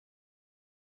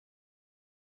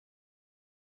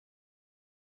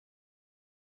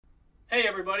Hey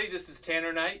everybody, this is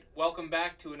Tanner Knight. Welcome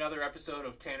back to another episode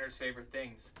of Tanner's Favorite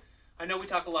Things. I know we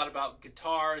talk a lot about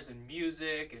guitars and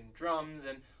music and drums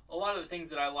and a lot of the things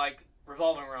that I like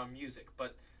revolving around music,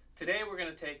 but today we're going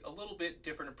to take a little bit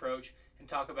different approach and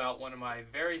talk about one of my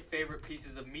very favorite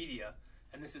pieces of media,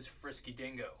 and this is Frisky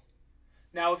Dingo.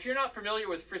 Now, if you're not familiar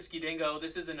with Frisky Dingo,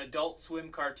 this is an Adult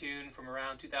Swim cartoon from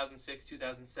around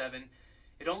 2006-2007.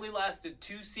 It only lasted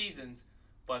 2 seasons,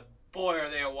 but boy are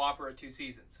they a whopper of 2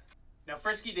 seasons. Now,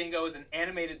 Frisky Dingo is an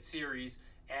animated series,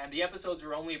 and the episodes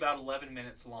are only about 11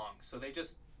 minutes long, so they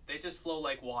just flow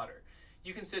like water.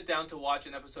 You can sit down to watch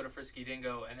an episode of Frisky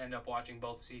Dingo and end up watching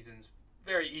both seasons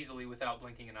very easily without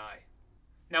blinking an eye.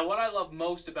 Now, what I love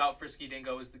most about Frisky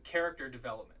Dingo is the character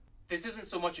development. This isn't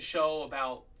so much a show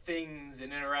about things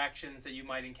and interactions that you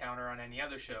might encounter on any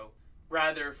other show.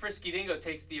 Rather, Frisky Dingo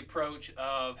takes the approach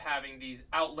of having these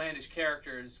outlandish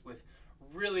characters with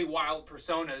really wild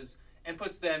personas and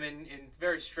puts them in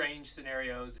very strange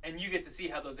scenarios, and you get to see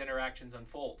how those interactions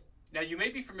unfold. Now, you may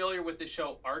be familiar with the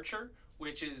show Archer,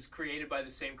 which is created by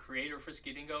the same creator of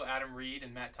Frisky Dingo, Adam Reed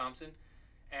and Matt Thompson.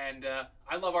 And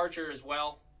I love Archer as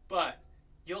well, but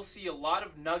you'll see a lot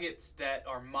of nuggets that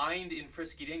are mined in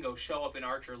Frisky Dingo show up in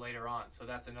Archer later on, so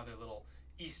that's another little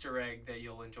Easter egg that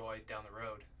you'll enjoy down the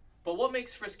road. But what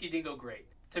makes Frisky Dingo great?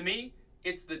 To me,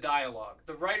 it's the dialogue.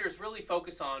 The writers really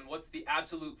focus on what's the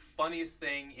absolute funniest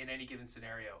thing in any given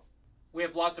scenario. We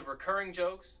have lots of recurring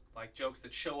jokes, like jokes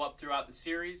that show up throughout the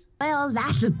series. Well,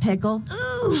 that's a pickle.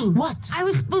 Ooh! What? I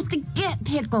was supposed to get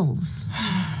pickles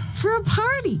for a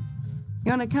party. You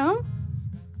wanna come?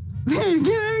 There's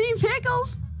gonna be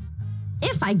pickles.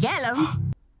 If I get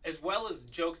them. As well as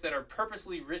jokes that are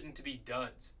purposely written to be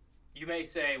duds. You may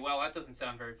say, well, that doesn't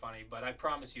sound very funny, but I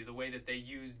promise you the way that they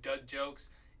use dud jokes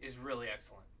is really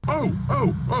excellent. Oh,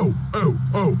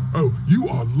 you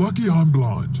are lucky I'm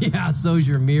blind. Yeah, so's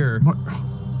your mirror.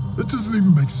 That doesn't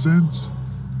even make sense.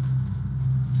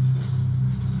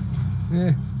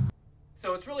 Eh.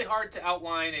 So it's really hard to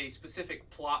outline a specific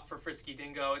plot for Frisky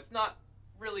Dingo. It's not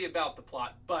really about the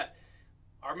plot, but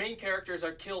our main characters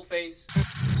are Killface.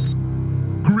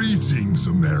 Greetings,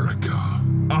 America.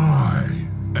 I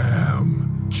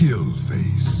am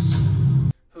Killface.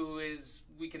 Who is,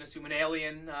 we can assume, an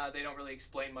alien. They don't really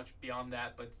explain much beyond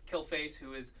that, but Killface,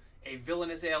 who is a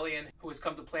villainous alien who has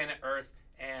come to planet Earth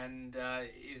and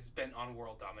is bent on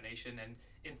world domination and,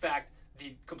 in fact,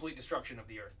 the complete destruction of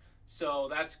the Earth. So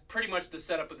that's pretty much the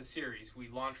setup of the series. We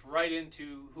launch right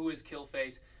into who is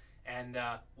Killface and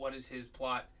what is his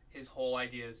plot. His whole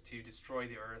idea is to destroy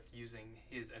the Earth using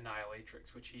his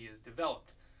Annihilatrix, which he has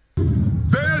developed.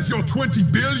 There's your 20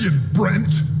 billion,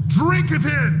 Brent. Drink it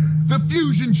in. The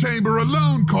fusion chamber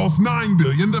alone costs 9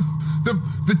 billion.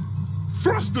 The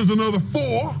thruster's another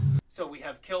 4. So we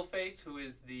have Killface, who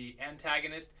is the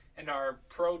antagonist, and our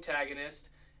protagonist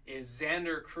is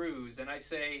Xander Cruz. And I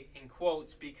say in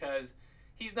quotes because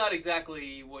he's not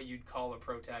exactly what you'd call a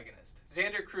protagonist.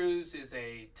 Xander Cruz is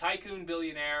a tycoon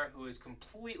billionaire who is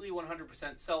completely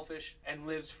 100% selfish and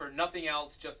lives for nothing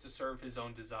else just to serve his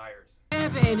own desires. Yeah,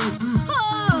 baby.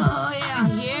 Oh,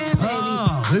 yeah, baby.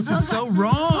 Oh, this is so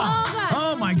wrong.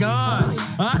 Oh, my God.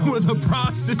 I'm with a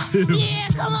prostitute. Yeah,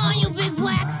 come on, you big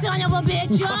black son of a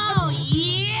bitch. Oh,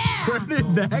 yeah. Where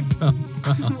did that come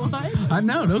from? What?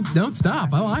 No, don't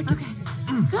stop. I like it. Okay.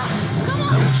 Come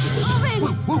on. Oh, baby.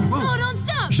 Whoa. No, don't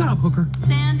stop. Shut up, hooker.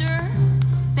 Xander,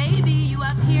 baby, you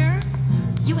up here?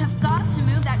 You have got to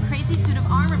move that crazy suit of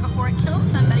armor before it kills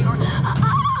somebody or...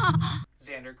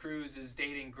 Xander Cruz is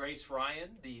dating Grace Ryan,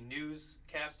 the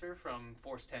newscaster from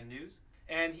Force 10 News,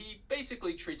 and he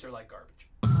basically treats her like garbage.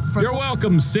 You're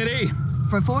welcome, City.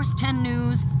 For Force 10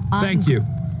 News, Thank you.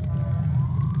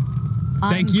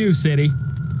 Thank you, City.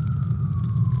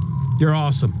 You're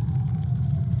awesome.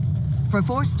 For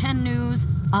Force 10 News,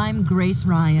 I'm Grace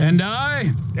Ryan. And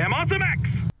I am Awesome X.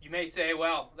 You may say,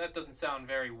 well, that doesn't sound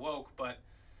very woke, but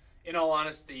in all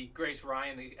honesty, Grace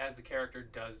Ryan as the character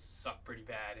does suck pretty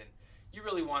bad, and you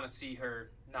really want to see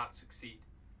her not succeed.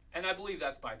 And I believe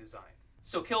that's by design.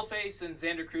 So Killface and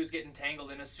Xander Cruz get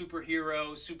entangled in a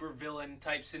superhero, supervillain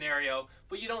type scenario,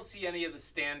 but you don't see any of the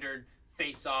standard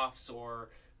face-offs or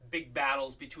big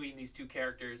battles between these two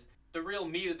characters. The real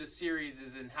meat of the series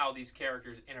is in how these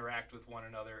characters interact with one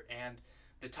another and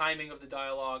the timing of the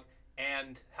dialogue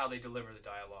and how they deliver the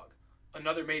dialogue.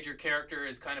 Another major character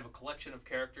is kind of a collection of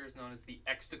characters known as the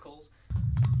Xtacles.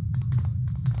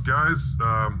 Guys,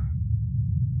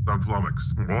 I'm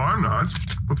flummoxed. Well, I'm not.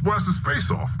 Let's blast his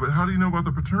face off. But how do you know about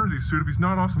the paternity suit if he's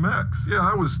not Awesome X? Yeah,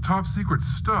 that was top secret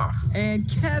stuff. And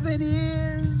Kevin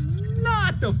is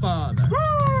not the father.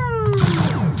 Woo!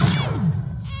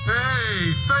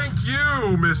 Hey, thank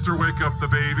you, Mr. Wake Up the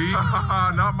Baby.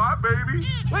 Not my baby.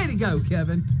 Way to go,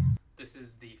 Kevin. This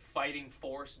is the fighting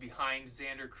force behind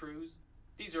Xander Cruz.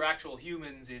 These are actual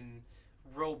humans in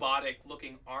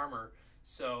robotic-looking armor,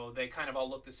 so they kind of all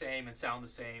look the same and sound the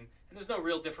same, and there's no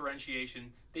real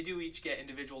differentiation. They do each get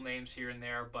individual names here and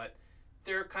there, but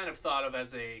they're kind of thought of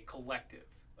as a collective,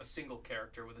 a single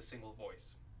character with a single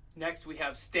voice. Next, we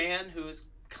have Stan, who is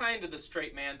kind of the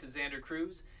straight man to Xander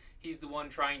Cruz. He's the one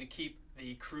trying to keep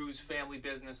the Cruz family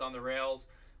business on the rails.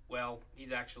 Well,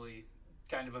 he's actually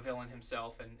kind of a villain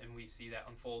himself, and we see that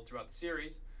unfold throughout the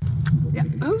series. Yeah,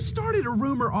 who started a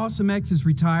rumor Awesome X is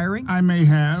retiring? I may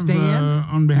have, Stan?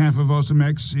 on behalf of Awesome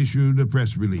X, issued a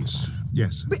press release.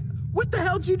 Yes. But what the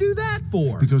hell did you do that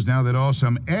for? Because now that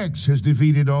Awesome X has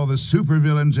defeated all the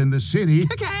supervillains in the city,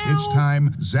 it's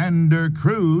time Xander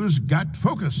Cruz got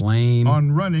focused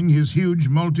on running his huge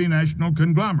multinational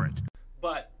conglomerate.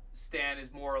 But Stan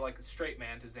is more like a straight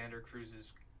man to Xander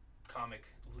Cruz's comic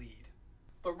lead.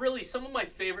 But really, some of my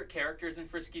favorite characters in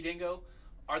Frisky Dingo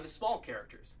are the small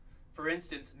characters. For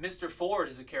instance, Mr. Ford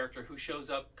is a character who shows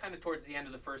up kind of towards the end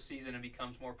of the first season and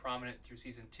becomes more prominent through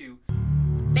season 2.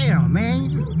 Damn,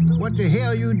 man. What the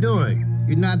hell you doing?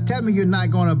 You're not telling me you're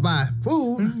not going to buy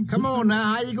food. Come on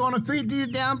now. How you going to feed these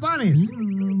damn bunnies?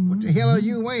 What the hell are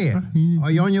you wearing?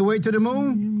 Are you on your way to the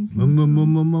moon?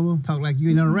 Talk like you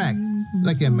in Iraq.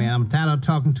 Look at me. I'm tired of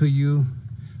talking to you.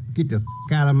 Get the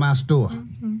out of my store.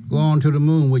 Go on to the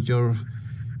moon with your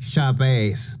sharp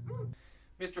ass.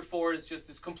 Mr. Ford is just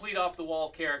this complete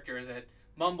off-the-wall character that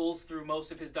mumbles through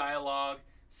most of his dialogue,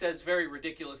 says very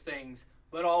ridiculous things,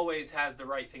 but always has the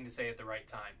right thing to say at the right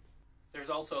time.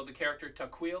 There's also the character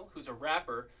Taquil, who's a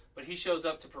rapper, but he shows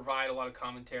up to provide a lot of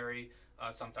commentary,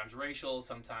 sometimes racial,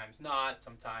 sometimes not,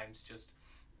 sometimes just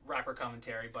rapper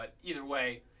commentary, but either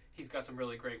way, he's got some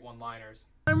really great one-liners.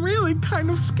 I'm really kind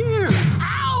of scared.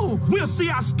 Ow! We'll see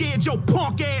how scared your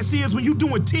punk ass is when you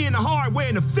doing 10 the hard way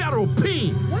in the federal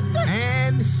pen. What the?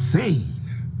 And scene.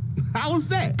 How was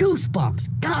that? Goosebumps.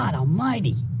 God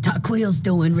almighty. Taquil's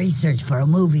doing research for a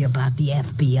movie about the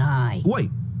FBI.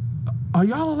 Wait, are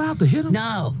y'all allowed to hit him?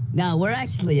 No, we're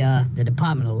actually the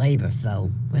Department of Labor, so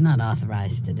we're not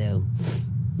authorized to do,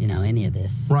 any of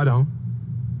this. Right on.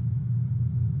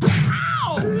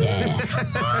 Ow! Yeah.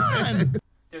 Come on!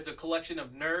 There's a collection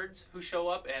of nerds who show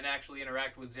up and actually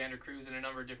interact with Xander Cruz in a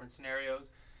number of different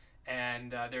scenarios.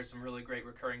 And there's some really great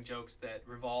recurring jokes that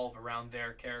revolve around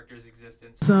their character's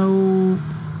existence. So,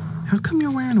 how come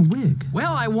you're wearing a wig?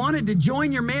 Well, I wanted to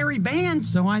join your merry band,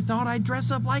 so I thought I'd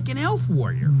dress up like an elf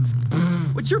warrior.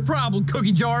 What's your problem,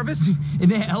 Cookie Jarvis?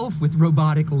 An elf with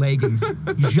robotic leggings.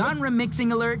 Genre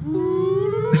mixing alert.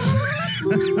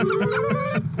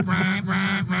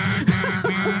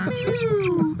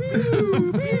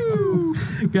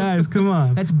 Guys, come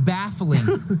on. That's baffling.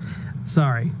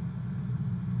 Sorry.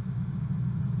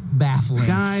 Baffling.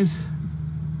 Guys,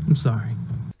 I'm sorry.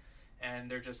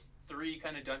 And they're just 3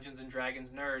 kind of Dungeons and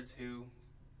Dragons nerds who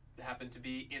happen to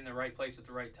be in the right place at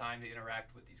the right time to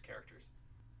interact with these characters.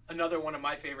 Another one of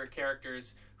my favorite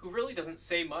characters who really doesn't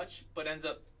say much but ends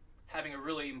up having a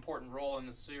really important role in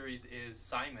the series is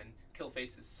Simon,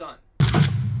 Killface's son.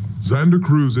 Xander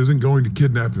Cruz isn't going to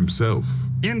kidnap himself.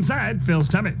 Inside Phil's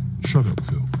tummy. Shut up,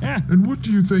 Phil. Yeah. And what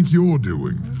do you think you're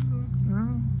doing?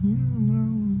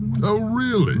 Oh,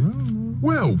 really?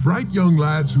 Well, bright young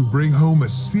lads who bring home a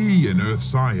C in earth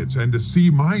science and a C-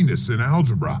 in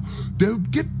algebra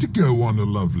don't get to go on a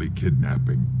lovely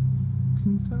kidnapping.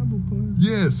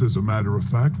 Yes, as a matter of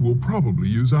fact, we'll probably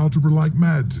use algebra like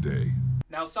mad today.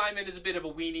 Now, Simon is a bit of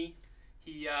a weenie.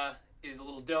 He is a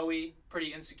little doughy,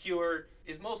 pretty insecure,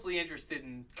 is mostly interested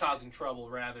in causing trouble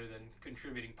rather than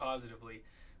contributing positively.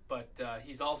 But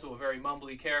he's also a very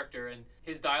mumbly character, and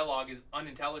his dialogue is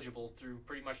unintelligible through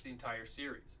pretty much the entire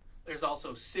series. There's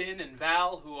also Sin and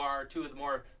Val, who are 2 of the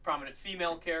more prominent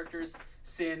female characters.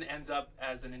 Sin ends up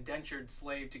as an indentured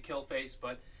slave to Killface,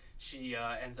 but she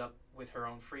ends up with her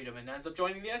own freedom and ends up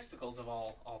joining the Exticles of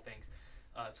all things.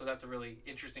 So that's a really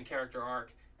interesting character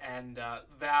arc. And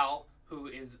Val, who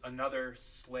is another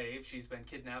slave, she's been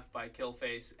kidnapped by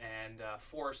Killface and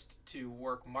forced to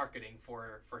work marketing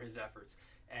for his efforts.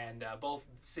 And both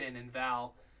Sin and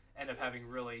Val end up having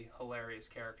really hilarious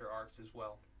character arcs as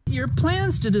well. Your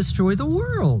plans to destroy the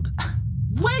world.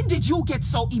 When did you get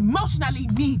so emotionally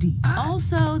needy?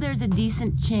 Also, there's a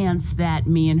decent chance that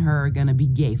me and her are gonna be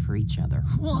gay for each other.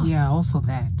 What? Yeah, also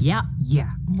that. Yeah.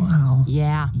 Yeah. Wow.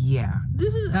 Yeah. Yeah.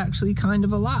 This is actually kind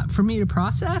of a lot for me to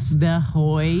process. The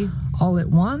hoy. All at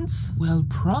once? Well,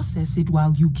 process it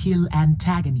while you kill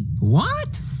Antagony.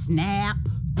 What? Snap.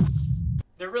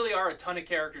 There really are a ton of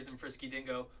characters in Frisky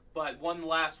Dingo, but one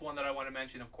last one that I want to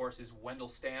mention, of course, is Wendell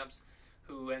Stamps,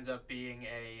 who ends up being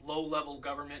a low-level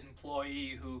government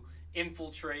employee who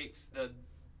infiltrates the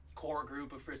core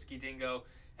group of Frisky Dingo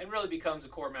and really becomes a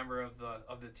core member of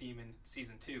the team in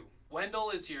Season 2. Wendell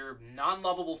is your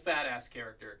non-lovable fat-ass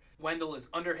character. Wendell is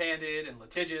underhanded and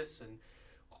litigious and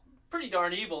pretty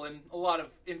darn evil in a lot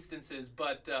of instances,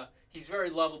 but he's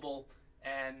very lovable,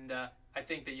 and I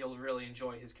think that you'll really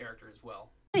enjoy his character as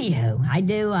well. Anywho, I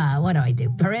do, what do?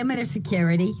 Perimeter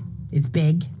security. It's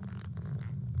big.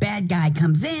 Bad guy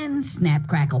comes in, snap,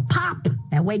 crackle, pop.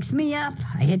 That wakes me up.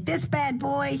 I hit this bad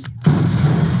boy.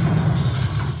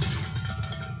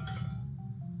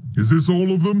 Is this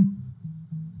all of them?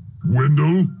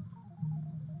 Wendell?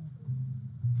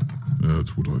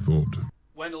 That's what I thought.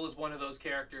 Wendell is one of those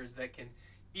characters that can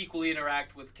equally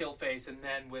interact with Killface and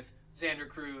then with Xander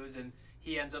Cruz, and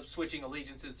he ends up switching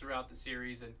allegiances throughout the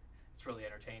series, and it's really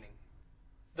entertaining.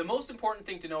 The most important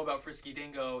thing to know about Frisky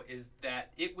Dingo is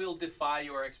that it will defy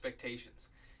your expectations.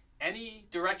 Any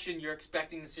direction you're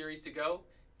expecting the series to go,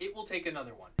 it will take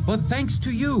another one. But thanks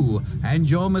to you and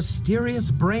your mysterious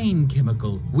brain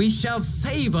chemical, we shall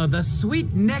savor the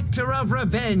sweet nectar of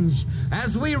revenge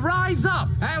as we rise up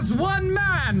as one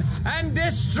man and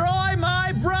destroy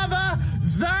my brother,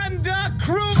 Xander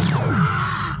Cruz.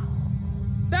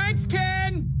 Thanks,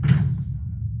 Ken!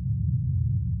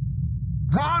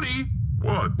 Ronnie?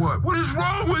 What? What is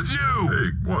wrong with you? Hey,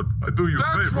 what? I do you a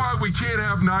favor. That's why we can't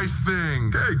have nice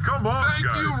things. Hey, come on, Thank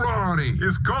guys. you, Ronnie.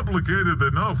 It's complicated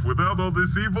enough without all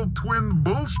this evil twin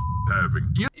bullshit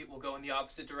having. It will go in the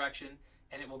opposite direction,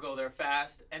 and it will go there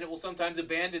fast, and it will sometimes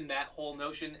abandon that whole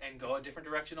notion and go a different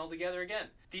direction altogether again.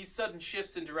 These sudden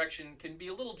shifts in direction can be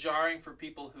a little jarring for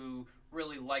people who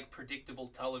really like predictable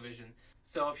television.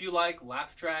 So if you like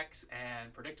laugh tracks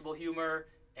and predictable humor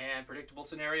and predictable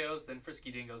scenarios, then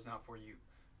Frisky Dingo's not for you.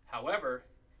 However,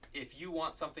 if you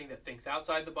want something that thinks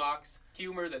outside the box,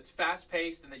 humor that's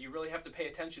fast-paced and that you really have to pay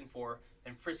attention for,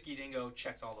 then Frisky Dingo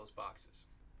checks all those boxes.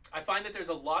 I find that there's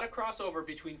a lot of crossover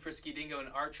between Frisky Dingo and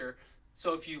Archer,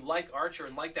 so if you like Archer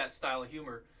and like that style of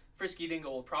humor, Frisky Dingo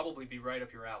will probably be right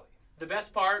up your alley. The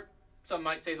best part, some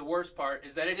might say the worst part,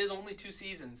 is that it is only 2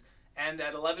 seasons, and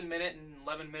at 11-minute and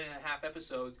 11-minute-and-a-half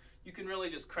episodes, you can really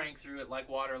just crank through it like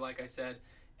water, like I said,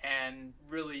 and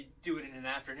really do it in an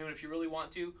afternoon if you really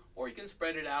want to, or you can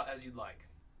spread it out as you'd like.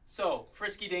 So,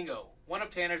 Frisky Dingo, one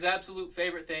of Tanner's absolute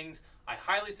favorite things. I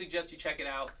highly suggest you check it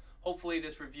out. Hopefully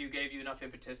this review gave you enough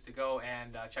impetus to go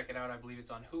and check it out. I believe it's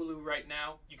on Hulu right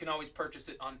now. You can always purchase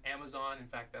it on Amazon. In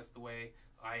fact, that's the way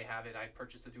I have it. I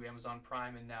purchased it through Amazon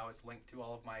Prime, and now it's linked to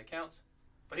all of my accounts.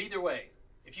 But either way,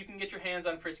 if you can get your hands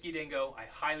on Frisky Dingo, I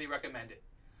highly recommend it.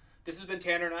 This has been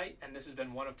Tanner Knight, and this has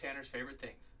been one of Tanner's favorite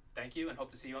things. Thank you, and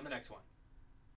hope to see you on the next one.